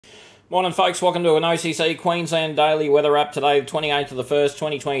Morning folks, welcome to an OCC Queensland Daily Weather App today, the 28th of the 1st,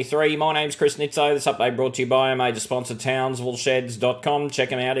 2023. My name's Chris Nitzo. This update brought to you by our major sponsor, TownsvilleSheds.com. Check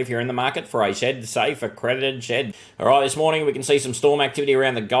them out if you're in the market for a shed, safe, accredited shed. Alright, this morning we can see some storm activity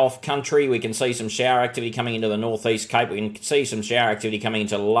around the Gulf country. We can see some shower activity coming into the northeast Cape. We can see some shower activity coming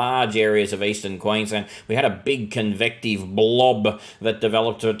into large areas of eastern Queensland. We had a big convective blob that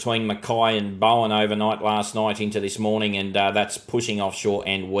developed between Mackay and Bowen overnight last night into this morning, and that's pushing offshore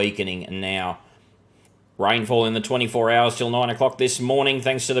and weakening now. Rainfall in the 24 hours till 9 o'clock this morning,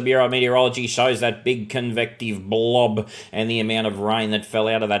 thanks to the Bureau of Meteorology, shows that big convective blob and the amount of rain that fell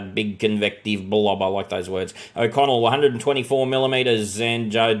out of that big convective blob. I like those words. O'Connell, 124 millimetres,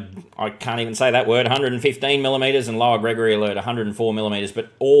 and I can't even say that word, 115 millimetres, and Lower Gregory Alert, 104 millimetres. But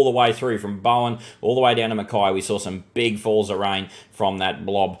all the way through from Bowen, all the way down to Mackay, we saw some big falls of rain from that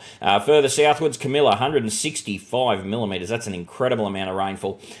blob. Further southwards, Camilla, 165 millimetres. That's an incredible amount of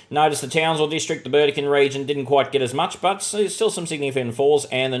rainfall. Notice the Townsville district, the Burdekin region, didn't quite get as much, but still some significant falls.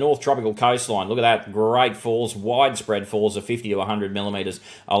 And the North Tropical coastline, look at that, great falls, widespread falls of 50 to 100 millimetres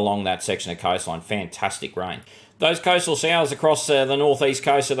along that section of coastline. Fantastic rain. Those coastal showers across the northeast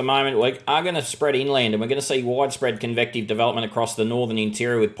coast at the moment are going to spread inland, and we're going to see widespread convective development across the northern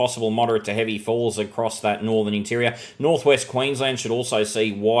interior with possible moderate to heavy falls across that northern interior. Northwest Queensland should also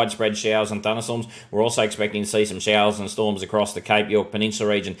see widespread showers and thunderstorms. We're also expecting to see some showers and storms across the Cape York Peninsula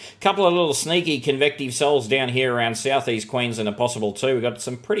region. A couple of little sneaky convective cells down here around southeast Queensland are possible too. We've got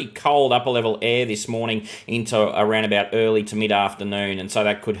some pretty cold upper level air this morning into around about early to mid-afternoon, and so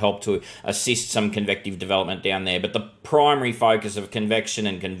that could help to assist some convective development down there. But the primary focus of convection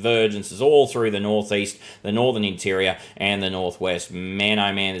and convergence is all through the northeast, the northern interior, and the northwest. Man,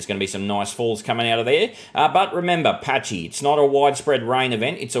 oh man, there's going to be some nice falls coming out of there. But remember, patchy. It's not a widespread rain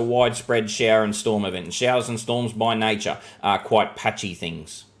event. It's a widespread shower and storm event. And showers and storms by nature are quite patchy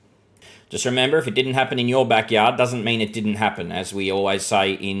things. Just remember, if it didn't happen in your backyard, doesn't mean it didn't happen, as we always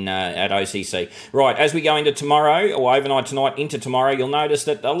say at OCC. Right, as we go into tomorrow, or overnight tonight into tomorrow, you'll notice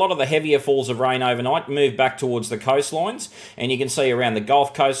that a lot of the heavier falls of rain overnight move back towards the coastlines, and you can see around the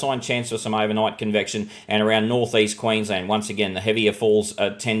Gulf coastline, chance for some overnight convection, and around northeast Queensland, once again, the heavier falls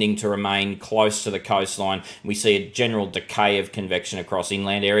are tending to remain close to the coastline. We see a general decay of convection across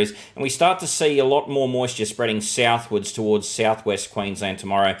inland areas, and we start to see a lot more moisture spreading southwards towards southwest Queensland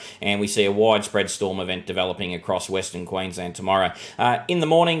tomorrow, and we see a widespread storm event developing across western Queensland tomorrow. In the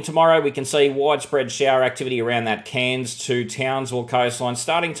morning tomorrow, we can see widespread shower activity around that Cairns to Townsville coastline,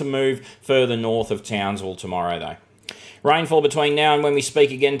 starting to move further north of Townsville tomorrow though. Rainfall between now and when we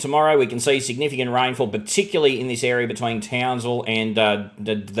speak again tomorrow, we can see significant rainfall, particularly in this area between Townsville and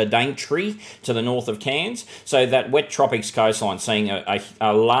the Daintree to the north of Cairns. So that wet tropics coastline seeing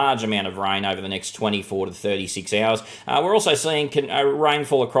a large amount of rain over the next 24 to 36 hours. We're also seeing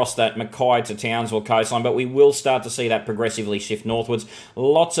rainfall across that Mackay to Townsville coastline, but we will start to see that progressively shift northwards.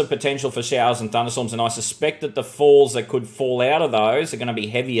 Lots of potential for showers and thunderstorms, and I suspect that the falls that could fall out of those are going to be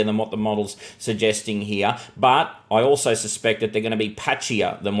heavier than what the model's suggesting here, but I also suspect that they're going to be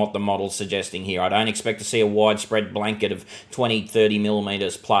patchier than what the model's suggesting here. I don't expect to see a widespread blanket of 20, 30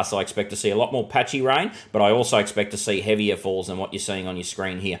 millimetres plus. I expect to see a lot more patchy rain, but I also expect to see heavier falls than what you're seeing on your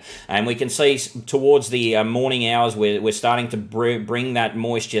screen here. And we can see towards the morning hours, we're starting to bring that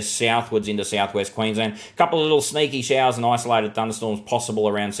moisture southwards into southwest Queensland. A couple of little sneaky showers and isolated thunderstorms possible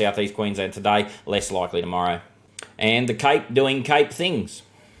around southeast Queensland today, less likely tomorrow. And the Cape doing Cape things.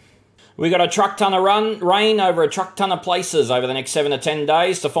 We got a truck ton of rain over a truck ton of places over the next 7 to 10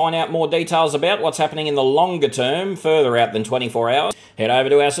 days. To find out more details about what's happening in the longer term, further out than 24 hours, head over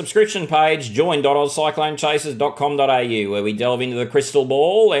to our subscription page, join.ozcyclonechasers.com.au, where we delve into the crystal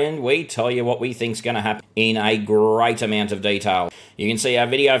ball and we tell you what we think's going to happen in a great amount of detail. You can see our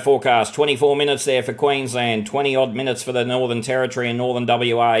video forecast, 24 minutes there for Queensland, 20-odd minutes for the Northern Territory and Northern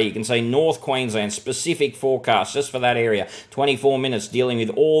WA. You can see North Queensland, specific forecast just for that area, 24 minutes dealing with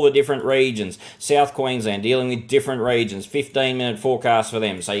all the different regions. South Queensland dealing with different regions, 15-minute forecast for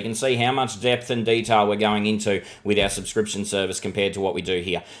them. So you can see how much depth and detail we're going into with our subscription service compared to what we do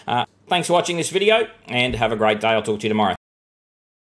here. Thanks for watching this video, and have a great day. I'll talk to you tomorrow.